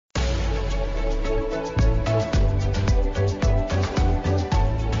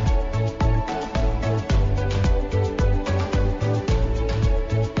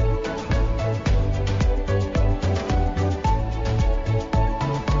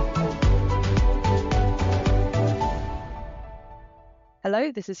Hello,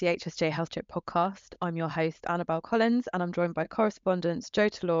 this is the HSJ Health Check podcast. I'm your host, Annabelle Collins, and I'm joined by correspondents Joe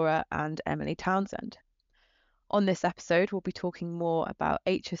Talora and Emily Townsend. On this episode, we'll be talking more about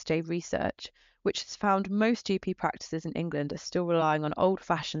HSJ research, which has found most GP practices in England are still relying on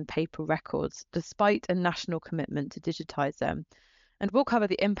old-fashioned paper records, despite a national commitment to digitise them. And we'll cover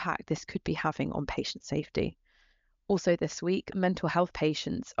the impact this could be having on patient safety. Also this week, mental health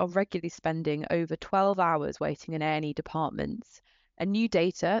patients are regularly spending over 12 hours waiting in A&E departments. And new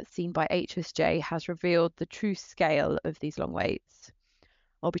data seen by HSJ has revealed the true scale of these long waits.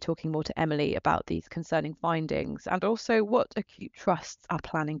 I'll be talking more to Emily about these concerning findings and also what acute trusts are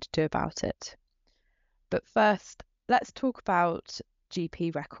planning to do about it. But first, let's talk about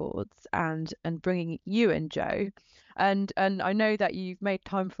GP records and bringing you in, Joe. And I know that you've made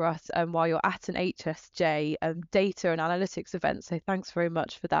time for us while you're at an HSJ data and analytics event, so thanks very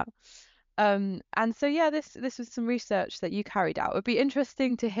much for that. And so yeah, this was some research that you carried out. It would be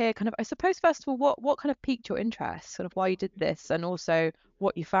interesting to hear kind of, I suppose, first of all, what kind of piqued your interest, sort of why you did this, and also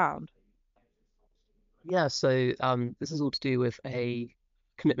what you found. Yeah, so this is all to do with a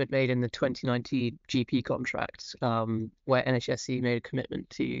commitment made in the 2019 GP contract, where NHSE made a commitment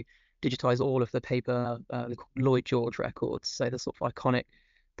to digitize all of the paper they're called Lloyd George records, so the sort of iconic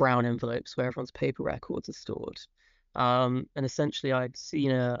brown envelopes where everyone's paper records are stored. And essentially, I'd seen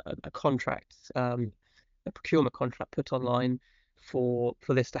a contract, a procurement contract put online for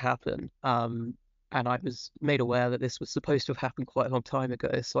this to happen. And I was made aware that this was supposed to have happened quite a long time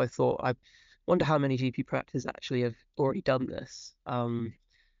ago. So I thought, I wonder how many GP practices actually have already done this.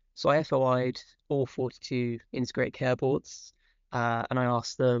 So I FOI'd all 42 integrated care boards, and I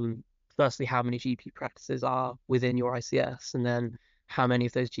asked them, firstly, how many GP practices are within your ICS, and then how many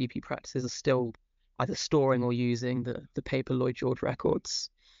of those GP practices are still either storing or using the paper Lloyd George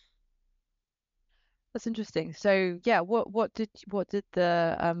records. That's interesting. So yeah, what did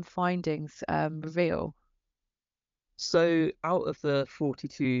the findings reveal? So out of the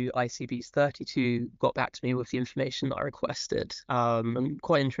 42 ICBs, 32 got back to me with the information that I requested. And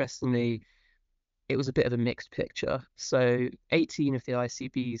quite interestingly, it was a bit of a mixed picture. So 18 of the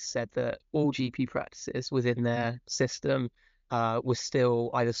ICBs said that all GP practices within their system were still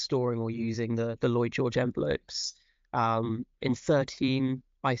either storing or using the Lloyd George envelopes. In 13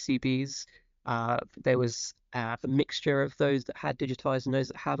 ICBs, there was a mixture of those that had digitized and those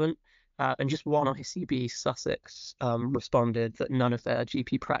that haven't. And just one ICB, Sussex, responded that none of their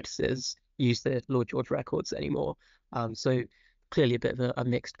GP practices use the Lloyd George records anymore. So clearly a bit of a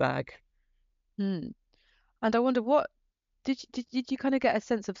mixed bag. Hmm. And I wonder what did you kind of get a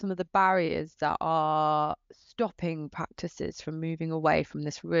sense of some of the barriers that are stopping practices from moving away from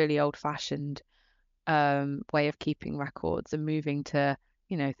this really old-fashioned way of keeping records and moving to,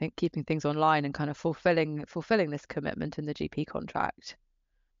 keeping things online and kind of fulfilling this commitment in the GP contract?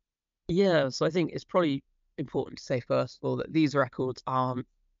 Yeah, so I think it's probably important to say, first of all, that these records aren't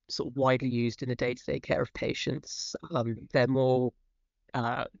sort of widely used in the day-to-day care of patients. They're more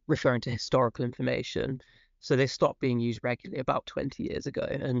referring to historical information. So they stopped being used regularly about 20 years ago.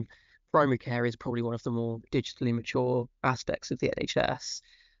 And primary care is probably one of the more digitally mature aspects of the NHS.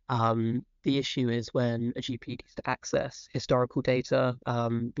 The issue is when a GP needs to access historical data,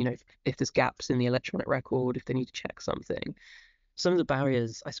 if there's gaps in the electronic record, if they need to check something. Some of the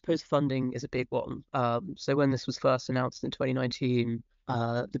barriers, I suppose funding is a big one. So when this was first announced in 2019,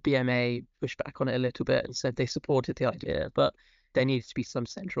 the BMA pushed back on it a little bit and said they supported the idea, but there needs to be some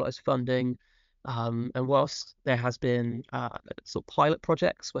centralized funding. And whilst there has been sort of pilot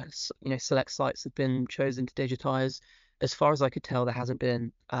projects where select sites have been chosen to digitize, as far as I could tell, there hasn't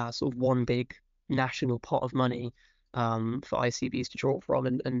been sort of one big national pot of money for ICBs to draw from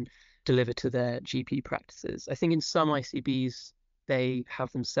and deliver to their GP practices. I think in some ICBs they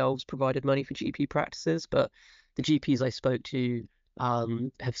have themselves provided money for GP practices, but the GPs I spoke to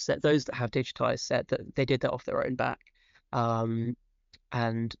have said, those that have digitized said that they did that off their own back. Um,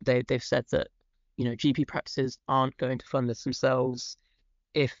 and they've said that GP practices aren't going to fund this themselves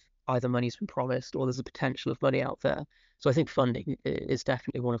if either money's been promised or there's a potential of money out there. So I think funding is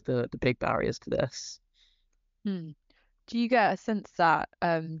definitely one of the big barriers to this. Hmm. Do you get a sense that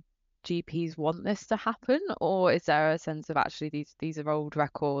GPs want this to happen, or is there a sense of actually these are old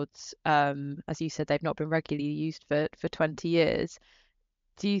records? As you said, they've not been regularly used for 20 years.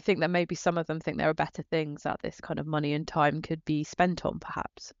 Do you think that maybe some of them think there are better things that this kind of money and time could be spent on,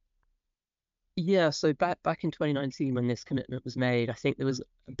 perhaps? Yeah, so back in 2019 when this commitment was made, I think there was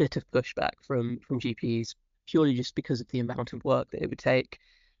a bit of pushback from GPs purely just because of the amount of work that it would take.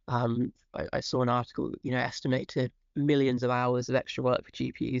 I saw an article, estimated millions of hours of extra work for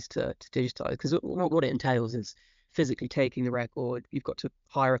GPs to digitize because what it entails is physically taking the record. You've got to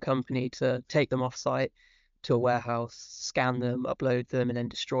hire a company to take them off site to a warehouse, scan them, upload them, and then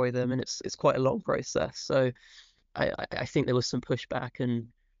destroy them, and it's quite a long process. So I think there was some pushback, and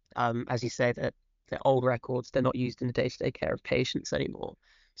as you say, that they're old records, they're not used in the day-to-day care of patients anymore.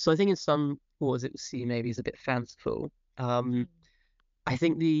 So I think in some quarters it was seen maybe as a bit fanciful. I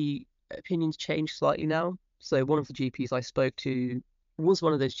think the opinions changed slightly now. So one of the GPs I spoke to was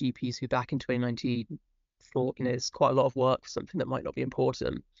one of those GPs who back in 2019 thought, it's quite a lot of work for something that might not be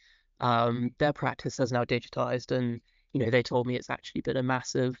important. Their practice has now digitized, and they told me it's actually been a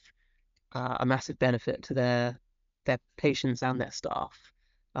massive benefit to their patients and their staff.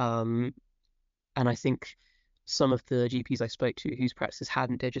 Um, and I think some of the GPs I spoke to whose practices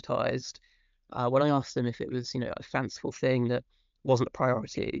hadn't digitized, when I asked them if it was, a fanciful thing that wasn't a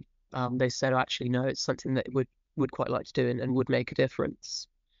priority, they said, actually, no, it's something that would quite like to do and would make a difference.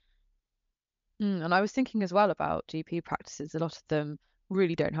 And I was thinking as well about GP practices. A lot of them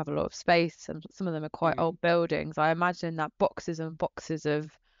really don't have a lot of space, and some of them are quite Mm. old buildings. I imagine that boxes and boxes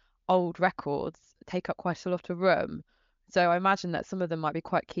of old records take up quite a lot of room. So I imagine that some of them might be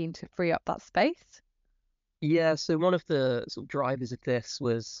quite keen to free up that space. Yeah, so one of the sort of drivers of this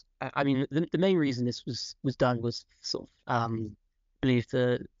was, I mean, the main reason this was done was sort of, I believe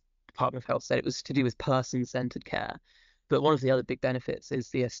the Department of Health said it was to do with person-centered care. But one of the other big benefits is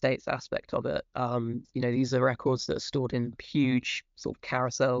the estates aspect of it. These are records that are stored in huge sort of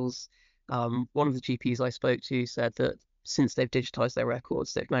carousels. One of the GPs I spoke to said that since they've digitized their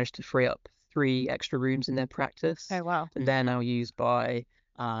records, they've managed to free up 3 extra rooms in their practice, Oh, wow. and they're now used by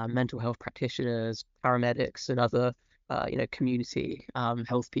mental health practitioners, paramedics, and other community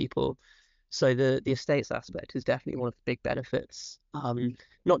health people. So the estates aspect is definitely one of the big benefits,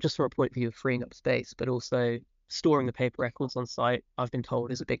 not just from a point of view of freeing up space, but also storing the paper records on site. I've been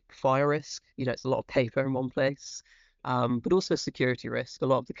told is a big fire risk. It's a lot of paper in one place, but also security risk. A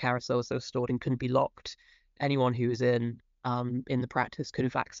lot of the carousels that were stored in couldn't be locked. Anyone who was in the practice could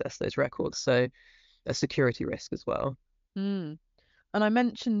have accessed those records. So a security risk as well. Mm. And I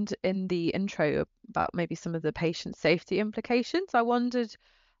mentioned in the intro about maybe some of the patient safety implications. I wondered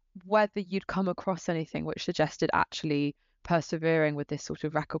whether you'd come across anything which suggested actually persevering with this sort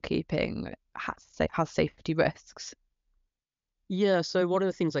of record keeping has safety risks. Yeah, so one of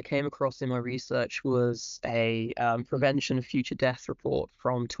the things I came across in my research was a prevention of future death report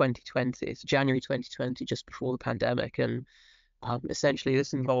from 2020. It's January 2020, just before the pandemic. And essentially,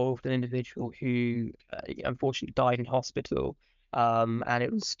 this involved an individual who unfortunately died in hospital, and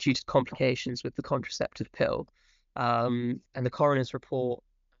it was due to complications with the contraceptive pill. And the coroner's report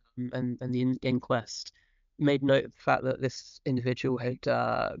and the inquest made note of the fact that this individual had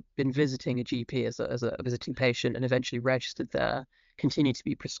been visiting a GP as a visiting patient and eventually registered there, continued to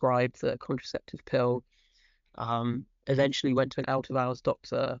be prescribed the contraceptive pill, eventually went to an out of hours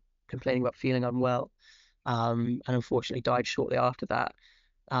doctor complaining about feeling unwell, and unfortunately died shortly after that.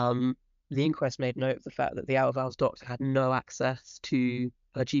 Um, the inquest made note of the fact that the out of hours doctor had no access to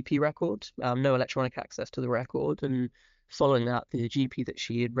her GP record, no electronic access to the record, and following that, the GP that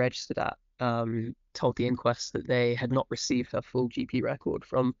she had registered at told the inquest that they had not received her full GP record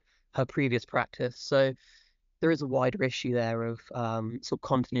from her previous practice. So there is a wider issue there of sort of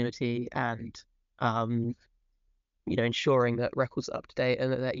continuity and um, ensuring that records are up to date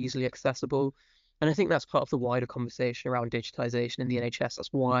and that they're easily accessible. And I think that's part of the wider conversation around digitization in the NHS.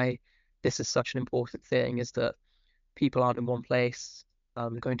 That's why this is such an important thing, is that people aren't in one place,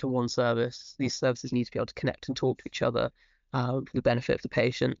 going to one service. These services need to be able to connect and talk to each other for the benefit of the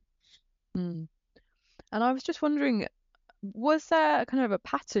patient. Mm. And I was just wondering, was there kind of a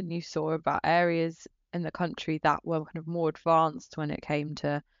pattern you saw about areas in the country that were kind of more advanced when it came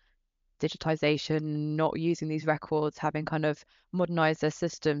to digitization, not using these records, having kind of modernized their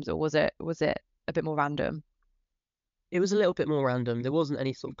systems, or was it a bit more random? It was a little bit more random. There wasn't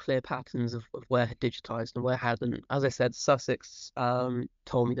any sort of clear patterns of where had digitized and where hadn't. As I said, Sussex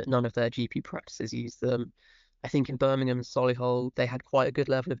told me that none of their GP practices used them. I think in Birmingham and Solihull, they had quite a good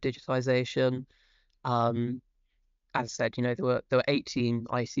level of digitization. Um, as I said, there were 18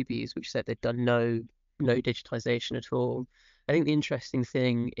 ICBs which said they'd done no digitization at all. I think the interesting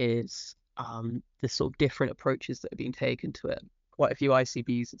thing is the sort of different approaches that are being taken to it. Quite a few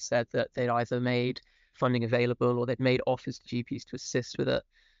ICBs had said that they'd either made funding available or they'd made offers to GPs to assist with it.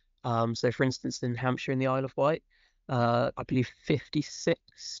 So, for instance, in Hampshire and the Isle of Wight, I believe 56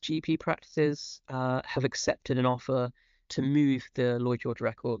 GP practices have accepted an offer to move the Lloyd George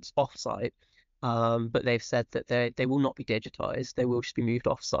records off-site, but they've said that they will not be digitized; they will just be moved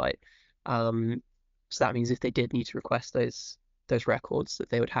off-site. So that means if they did need to request those records, that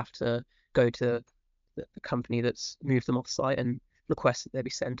they would have to go to the company that's moved them off site and requested they be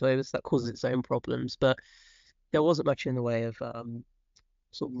sent over. So that causes its own problems. But there wasn't much in the way of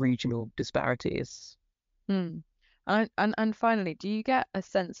sort of regional disparities. Hmm. And finally, do you get a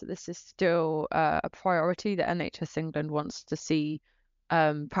sense that this is still a priority that NHS England wants to see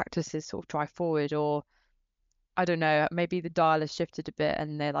practices sort of drive forward, or I don't know, maybe the dial has shifted a bit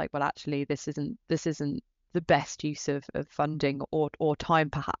and they're like, well, actually, this isn't the best use of funding or time,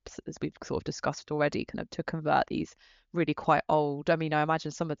 perhaps, as we've sort of discussed already, kind of to convert these really quite old. I mean, I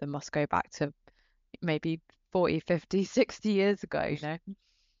imagine some of them must go back to maybe 40, 50, 60 years ago, you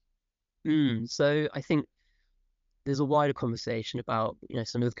know? So I think there's a wider conversation about,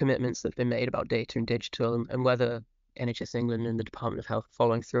 some of the commitments that have been made about data and digital and whether NHS England and the Department of Health are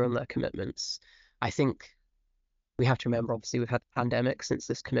following through on their commitments. I think we have to remember, obviously, we've had a pandemic since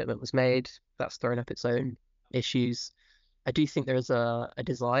this commitment was made. That's thrown up its own issues. I do think there is a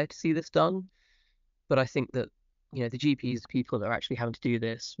desire to see this done, but I think that, the GPs, the people that are actually having to do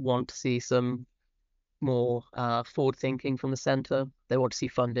this, want to see some more forward thinking from the centre. They want to see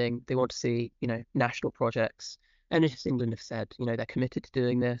funding. They want to see, national projects. NHS England have said, they're committed to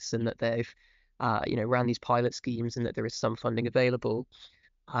doing this and that they've, ran these pilot schemes and that there is some funding available.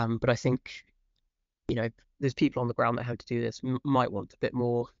 But I think, there's people on the ground that have to do this might want a bit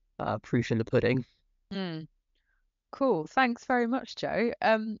more proof in the pudding. Mm. Cool. Thanks very much, Joe.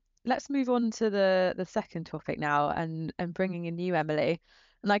 Let's move on to the second topic now, and bringing in you, Emily.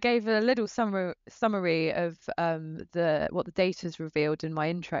 And I gave a little summary of the what the data's revealed in my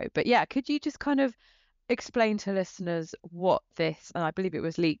intro. But yeah, could you just kind of explain to listeners what this, and I believe it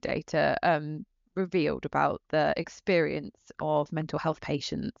was leaked data, revealed about the experience of mental health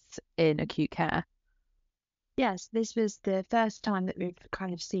patients in acute care? Yes, this was the first time that we've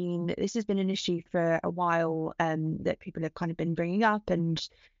kind of seen that this has been an issue for a while, that people have kind of been bringing up, and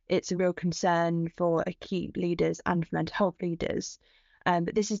it's a real concern for acute leaders and for mental health leaders.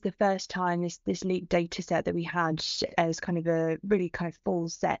 But this is the first time this leaked data set that we had as kind of a really kind of full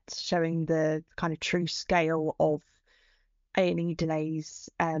set showing the kind of true scale of A&E delays,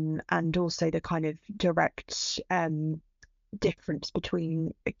 and also the kind of direct difference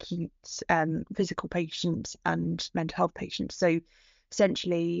between acute physical patients and mental health patients. So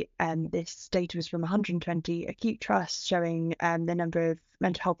essentially, this data was from 120 acute trusts showing the number of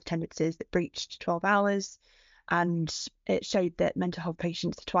mental health attendances that breached 12 hours. And it showed that mental health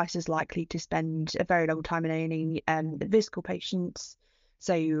patients are twice as likely to spend a very long time in A&E than physical patients.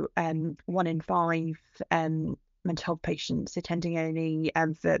 So 1 in 5 mental health patients attending A&E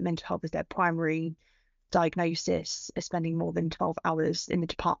for mental health as their primary diagnosis are spending more than 12 hours in the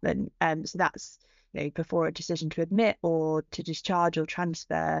department. So that's before a decision to admit or to discharge or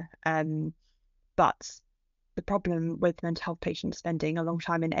transfer. But the problem with mental health patients spending a long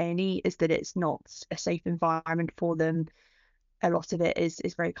time in A&E is that it's not a safe environment for them. A lot of it is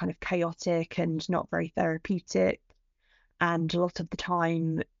very kind of chaotic and not very therapeutic. And a lot of the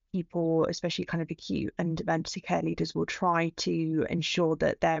time, people, especially kind of acute and dementia care leaders, will try to ensure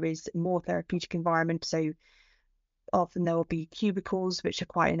that there is a more therapeutic environment. So often there will be cubicles which are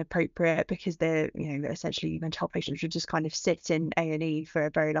quite inappropriate because they're essentially mental health patients should just kind of sit in A&E for a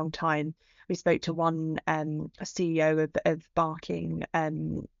very long time. We spoke to one CEO of Barking,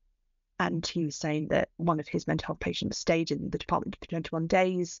 and he was saying that one of his mental health patients stayed in the department for 21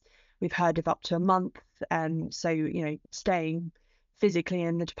 days. We've heard of up to a month. So staying physically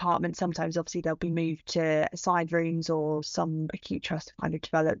in the department, sometimes obviously they'll be moved to side rooms, or some acute trusts have kind of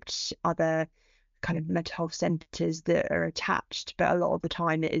developed other kind of mental health centres that are attached, but a lot of the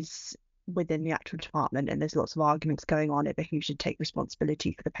time it is within the actual department, and there's lots of arguments going on over who should take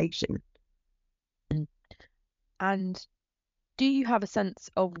responsibility for the patient. And do you have a sense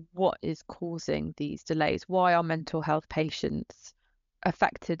of what is causing these delays? Why are mental health patients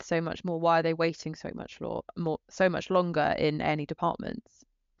affected so much more? Why are they waiting so much longer in any departments?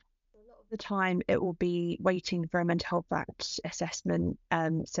 A lot of the time it will be waiting for a mental health act assessment.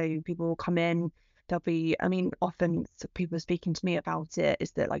 So people will come in, they'll be, often people speaking to me about it is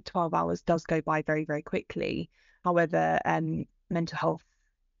that like 12 hours does go by very, very quickly. However, mental health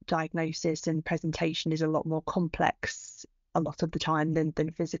diagnosis and presentation is a lot more complex a lot of the time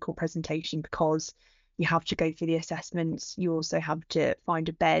than physical presentation, because you have to go through the assessments. You also have to find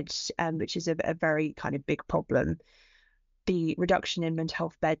a bed, which is a very kind of big problem. The reduction in mental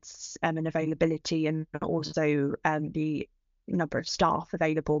health beds and availability, and also the number of staff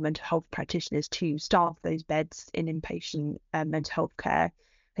available, mental health practitioners to staff those beds in inpatient mental health care,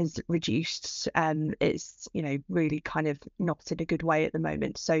 has reduced. It's really kind of not in a good way at the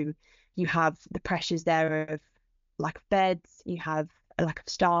moment. So you have the pressures there of lack of beds, you have a lack of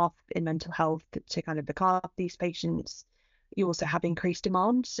staff in mental health to kind of look after these patients. You also have increased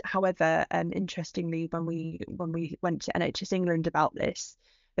demand. However, interestingly, when we went to NHS England about this,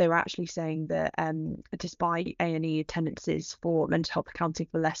 they were actually saying that despite A&E attendances for mental health accounting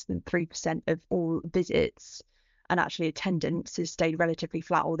for less than 3% of all visits, and actually attendance has stayed relatively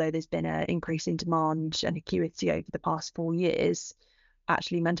flat, although there's been an increase in demand and acuity over the past 4 years.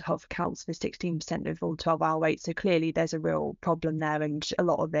 Actually, mental health accounts for 16% of all 12-hour waits. So clearly there's a real problem there. And a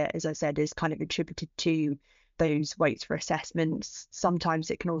lot of it, as I said, is kind of attributed to those waits for assessments. Sometimes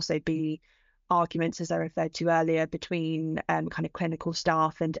it can also be arguments, as I referred to earlier, between kind of clinical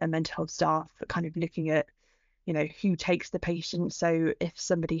staff and mental health staff, kind of looking at, who takes the patient. So if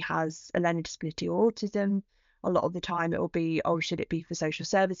somebody has a learning disability or autism, a lot of the time it will be, oh, should it be for social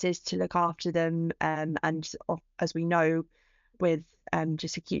services to look after them? And as we know, with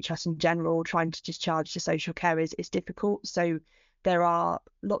just acute trust in general, trying to discharge to social care is difficult. So there are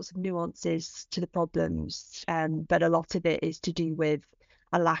lots of nuances to the problems, but a lot of it is to do with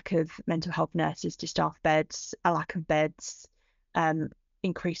a lack of mental health nurses to staff beds, a lack of beds,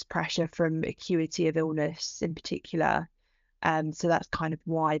 increased pressure from acuity of illness in particular. So that's kind of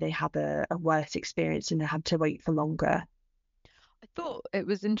why they have a worse experience and they have to wait for longer. I thought it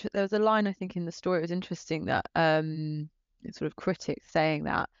was interesting. There was a line, I think, in the story. It was interesting that sort of critics saying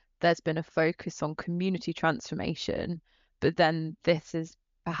that there's been a focus on community transformation, but then this has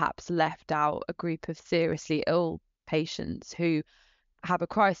perhaps left out a group of seriously ill patients who have a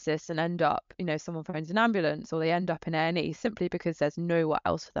crisis and end up, someone phones an ambulance or they end up in A&E simply because there's nowhere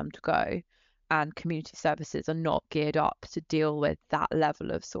else for them to go. And community services are not geared up to deal with that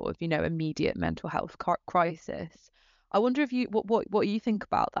level of sort of, immediate mental health crisis. I wonder if what you think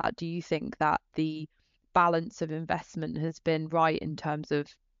about that. Do you think that the balance of investment has been right in terms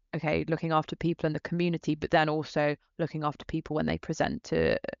of, okay, looking after people in the community, but then also looking after people when they present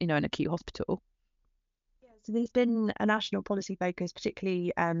to, an acute hospital? So there's been a national policy focus,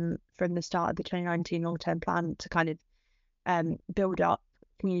 particularly from the start of the 2019 long-term plan, to kind of build up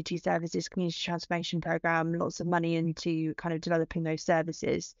community services, community transformation program, lots of money into kind of developing those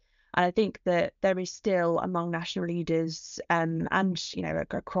services. And I think that there is still among national leaders and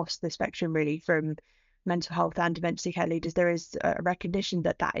across the spectrum really, from mental health and dementia care leaders, there is a recognition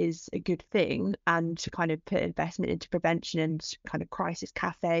that that is a good thing, and to kind of put investment into prevention and kind of crisis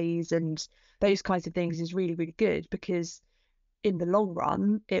cafes and those kinds of things is really, really good, because in the long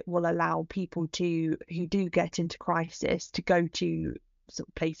run, it will allow people who do get into crisis to go to sort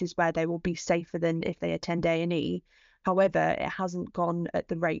of places where they will be safer than if they attend A&E. However, it hasn't gone at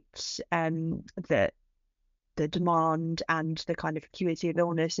the rate that the demand and the kind of acuity of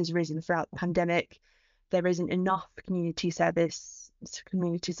illness has risen throughout the pandemic. There isn't enough community service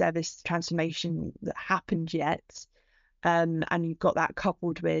transformation that happened yet. And you've got that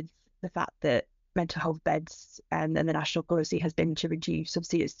coupled with the fact that mental health beds and the national policy has been to reduce.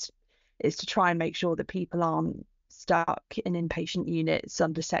 Obviously, it's to try and make sure that people aren't stuck in inpatient units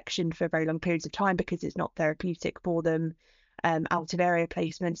under section for very long periods of time because it's not therapeutic for them. Out of area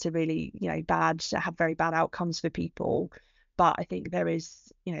placements are really, bad, have very bad outcomes for people. But I think there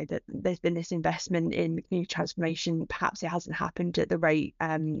is, that there's been this investment in community transformation. Perhaps it hasn't happened at the rate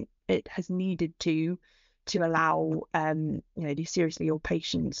it has needed to allow these seriously ill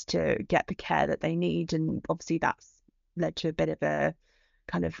patients to get the care that they need. And obviously that's led to a bit of a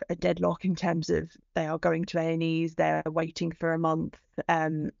kind of a deadlock in terms of they are going to A&Es, they're waiting for a month,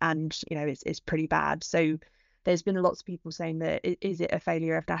 and it's pretty bad. So there's been lots of people saying that is it a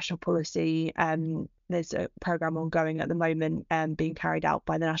failure of national policy? There's a programme ongoing at the moment being carried out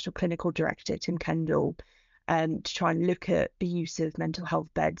by the National Clinical Director, Tim Kendall, to try and look at the use of mental health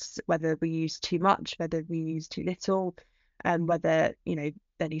beds, whether we use too much, whether we use too little, whether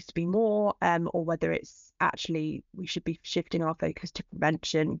there needs to be more, or whether it's actually we should be shifting our focus to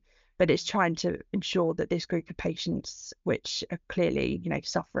prevention. But it's trying to ensure that this group of patients, which are clearly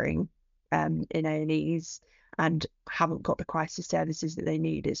suffering in A&Es and haven't got the crisis services that they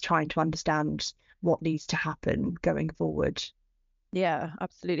need, is trying to understand what needs to happen going forward. Yeah,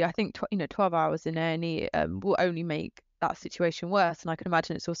 absolutely. I think 12 hours in A&E will only make that situation worse, and I can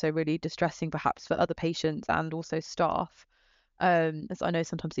imagine it's also really distressing perhaps for other patients and also staff, as I know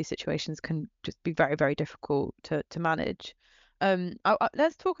sometimes these situations can just be very, very difficult to manage.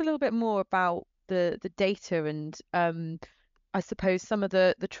 Let's talk a little bit more about the data and I suppose some of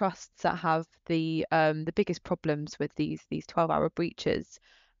the trusts that have the biggest problems with these 12-hour breaches.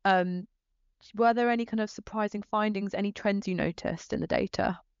 Were there any kind of surprising findings, any trends you noticed in the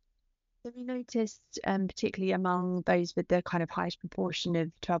data? So we noticed, particularly among those with the kind of highest proportion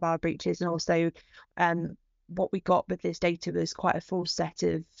of 12-hour breaches, and also what we got with this data was quite a full set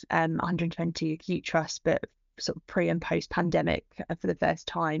of 120 acute trusts, but sort of pre and post pandemic for the first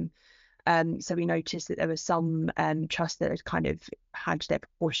time. So we noticed that there were some trusts that had kind of had their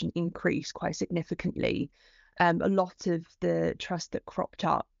proportion increase quite significantly. A lot of the trusts that cropped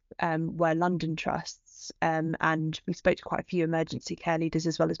up were London trusts, and we spoke to quite a few emergency care leaders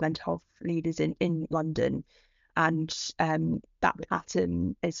as well as mental health leaders in London. And that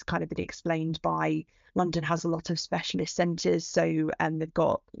pattern is kind of been explained by London has a lot of specialist centres, so they've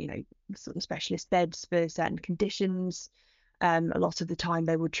got, you know, sort of specialist beds for certain conditions. A lot of the time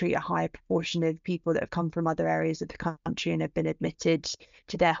they will treat a higher proportion of people that have come from other areas of the country and have been admitted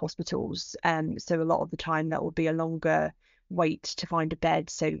to their hospitals. So a lot of the time that will be a longer wait to find a bed.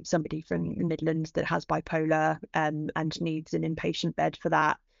 So somebody from the Midlands that has bipolar and needs an inpatient bed for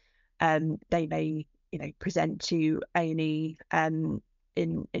that, they may, you know, present to A&E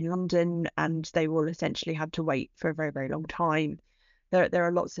in London, and they will essentially have to wait for a very, very long time. There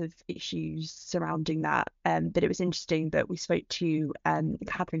are lots of issues surrounding that, but it was interesting that we spoke to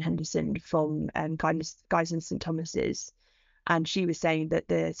Catherine Henderson from Guy's and St Thomas's, and she was saying that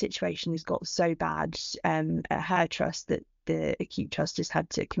the situation has got so bad at her trust that the acute trust has had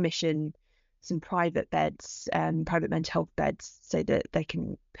to commission some private beds, private mental health beds, so that they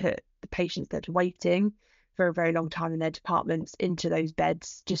can put the patients that are waiting for a very long time in their departments into those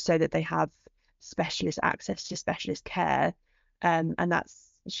beds, just so that they have specialist access to specialist care. And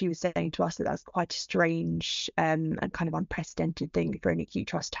she was saying to us that that's quite a strange and kind of unprecedented thing for an acute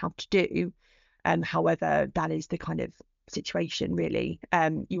trust to have to do. However, that is the kind of situation, really.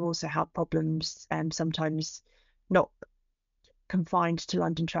 You also have problems sometimes not confined to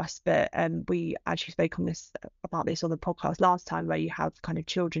London Trust, but we actually spoke about this on the podcast last time, where you have kind of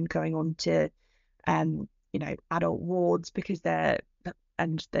children going on to you know, adult wards because they're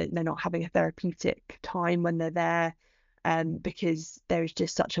not having a therapeutic time when they're there, because there is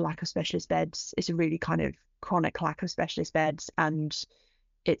just such a lack of specialist beds. It's a really kind of chronic lack of specialist beds, and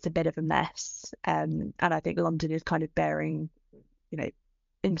it's a bit of a mess. And I think London is kind of bearing, you know,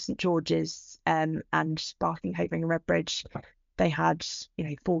 in St George's and Barking, Havering and Redbridge, they had, you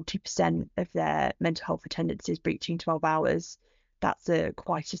know, 40% of their mental health attendances breaching 12 hours. That's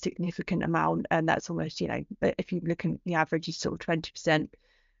quite a significant amount, and that's almost, you know, if you look at the average is sort of 20%.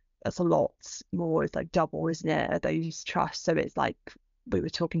 That's a lot more. It's like double, isn't it, at those trusts? So it's like we were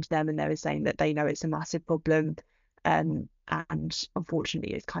talking to them and they were saying that they know it's a massive problem, and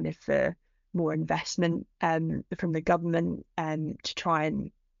unfortunately it's kind of for more investment from the government to try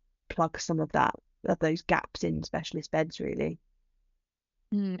and plug some of those gaps in specialist beds, really.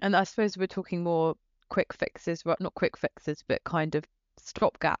 And I suppose we're talking more quick fixes, not quick fixes, but kind of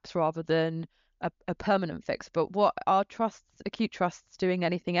stop gaps rather than a permanent fix. But what are acute trusts doing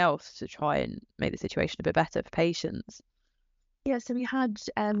anything else to try and make the situation a bit better for patients? Yeah, so we had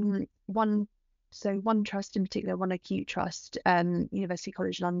one trust in particular, one acute trust, University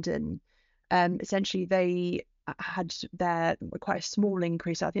College London. Essentially they had quite a small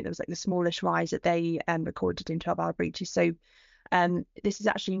increase. I think there was like the smallest rise that they recorded in 12-hour breaches. So this is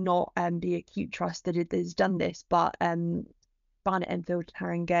actually not the acute trust that has done this, but Barnet, Enfield,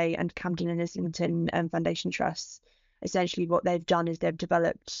 Haringey and Camden and Islington Foundation Trusts. Essentially what they've done is they've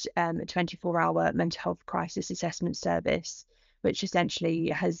developed a 24-hour mental health crisis assessment service, which essentially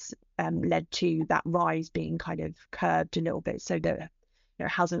has led to that rise being kind of curbed a little bit, so that, you know, it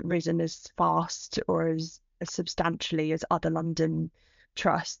hasn't risen as fast or as substantially as other London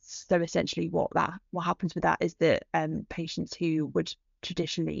trusts. So essentially what happens with that is that patients who would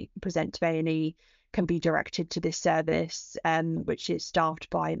traditionally present to A&E can be directed to this service, which is staffed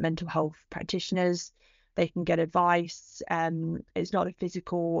by mental health practitioners. They can get advice. It's not a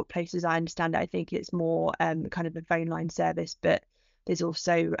physical place as I understand it. I think it's more kind of a phone line service, but there's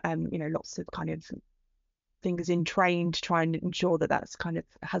also you know, lots of kind of things in train to try and ensure that that's kind of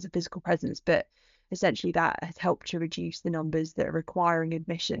has a physical presence. But essentially that has helped to reduce the numbers that are requiring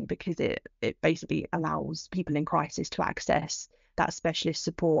admission, because it basically allows people in crisis to access that specialist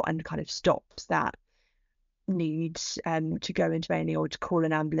support and kind of stops that need to go into A&E or to call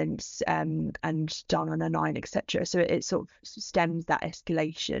an ambulance and dial 999, etc. So it sort of stems that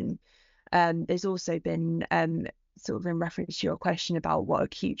escalation. There's also been sort of in reference to your question about what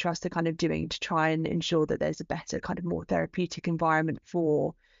acute trusts are kind of doing to try and ensure that there's a better kind of more therapeutic environment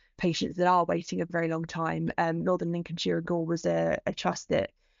for patients that are waiting a very long time. Northern Lincolnshire and Gore was a trust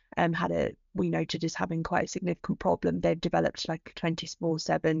that we noted as having quite a significant problem. They've developed like a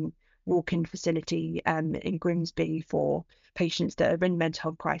 24/7 walk-in facility in Grimsby for patients that are in mental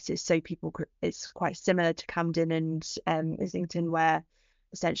health crisis. So it's quite similar to Camden and Islington, where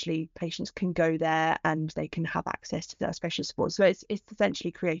essentially patients can go there and they can have access to that special support. So it's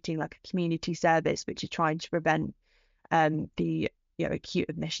essentially creating like a community service which is trying to prevent the acute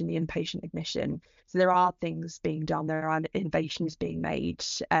admission, the inpatient admission. So there are things being done, there are innovations being made,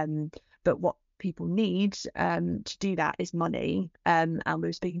 but what people need to do that is money. And we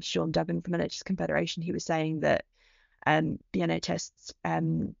were speaking to Sean Devon from NHS Confederation. He was saying that the NHS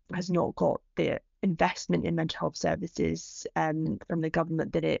has not got the investment in mental health services from the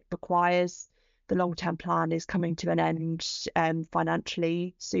government that it requires. The long-term plan is coming to an end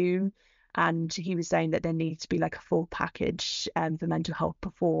financially soon. And he was saying that there needs to be like a full package for mental health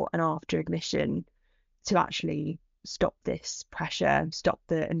before and after admission to actually stop this pressure, stop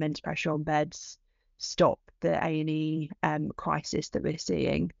the immense pressure on beds, stop the A&E crisis that we're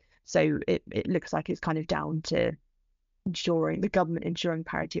seeing. So it looks like it's kind of down to the government ensuring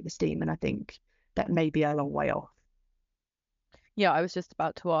parity of esteem, and I think that may be a long way off. Yeah, I was just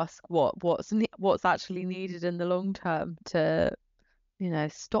about to ask what's actually needed in the long term to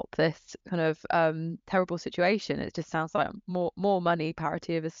stop this kind of terrible situation. It just sounds like more money,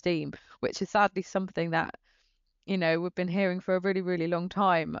 parity of esteem, which is sadly something that we've been hearing for a really, really long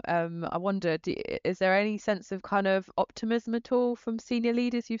time. I wonder, is there any sense of kind of optimism at all from senior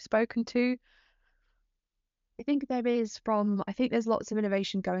leaders you've spoken to? I think there's lots of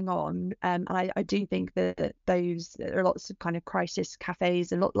innovation going on. And I do think that there are lots of kind of crisis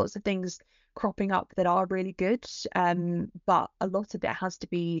cafes and lots of things cropping up that are really good. But a lot of it has to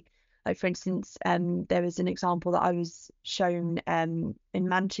be, like, for instance, there was an example that I was shown in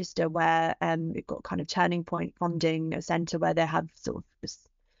Manchester where we've got kind of Turning Point funding a centre where they have sort of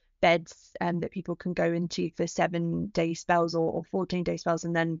beds that people can go into for 7-day spells or 14-day spells,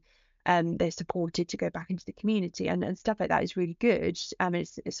 and then they're supported to go back into the community, and stuff like that is really good.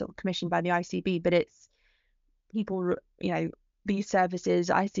 It's sort of commissioned by the ICB, but it's people, these services,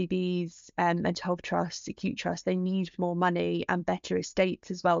 ICBs, mental health trusts, acute trusts, they need more money and better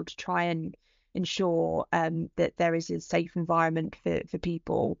estates as well to try and ensure that there is a safe environment for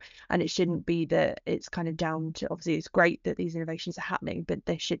people. And it shouldn't be that it's kind of down to, obviously it's great that these innovations are happening, but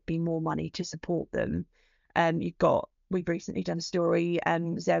there should be more money to support them. We've recently done a story,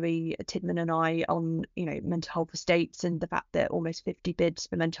 Zoe Tidman and I, on mental health estates and the fact that almost 50 bids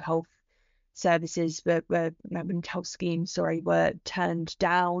for mental health services mental health schemes, were turned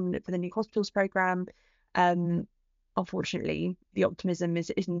down for the new hospitals programme. Unfortunately, the optimism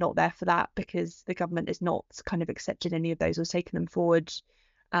is not there for that because the government has not kind of accepted any of those or taken them forward,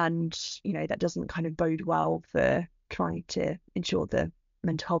 and that doesn't kind of bode well for trying to ensure the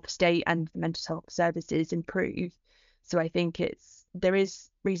mental health estate and the mental health services improve. So I think there is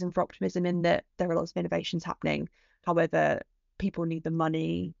reason for optimism in that there are lots of innovations happening. However, people need the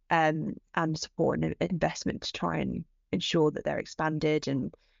money and support and investment to try and ensure that they're expanded.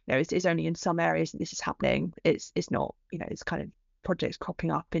 And it's only in some areas that this is happening. It's not, it's kind of projects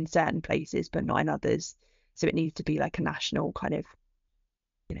cropping up in certain places but not in others. So it needs to be like a national kind of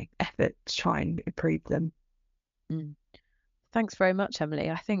effort to try and improve them. Thanks very much,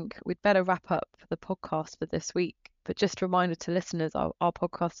 Emily. I think we'd better wrap up the podcast for this week. But just a reminder to listeners, our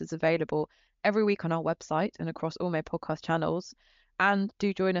podcast is available every week on our website and across all my podcast channels. And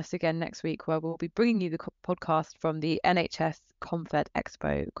do join us again next week where we'll be bringing you the podcast from the NHS Confed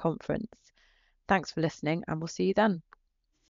Expo conference. Thanks for listening, and we'll see you then.